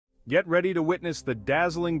Get ready to witness the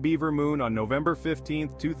dazzling Beaver Moon on November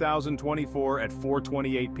 15, 2024 at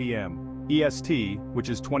 4:28 p.m. EST, which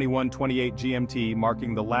is 21:28 GMT,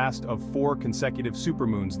 marking the last of 4 consecutive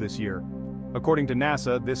supermoons this year. According to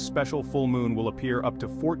NASA, this special full moon will appear up to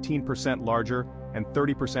 14% larger and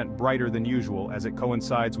 30% brighter than usual as it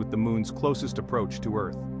coincides with the moon's closest approach to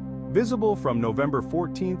Earth. Visible from November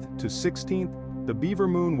 14th to 16th, the Beaver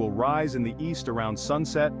Moon will rise in the east around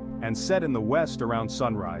sunset and set in the west around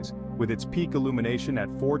sunrise, with its peak illumination at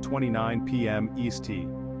 4:29 p.m. EST.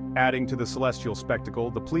 Adding to the celestial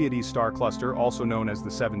spectacle, the Pleiades star cluster, also known as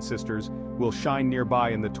the Seven Sisters, will shine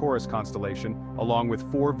nearby in the Taurus constellation, along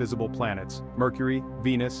with 4 visible planets: Mercury,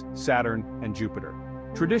 Venus, Saturn, and Jupiter.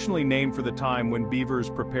 Traditionally named for the time when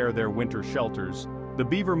beavers prepare their winter shelters, the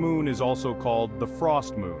Beaver Moon is also called the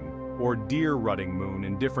Frost Moon, or Deer-rutting Moon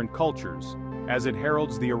in different cultures, as it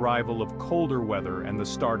heralds the arrival of colder weather and the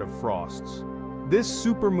start of frosts. This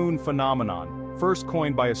supermoon phenomenon, first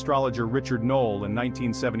coined by astrologer Richard Noel in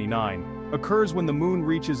 1979, occurs when the moon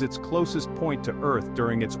reaches its closest point to Earth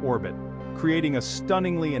during its orbit, creating a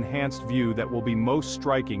stunningly enhanced view that will be most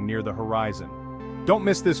striking near the horizon. Don't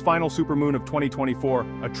miss this final supermoon of 2024,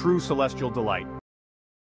 a true celestial delight.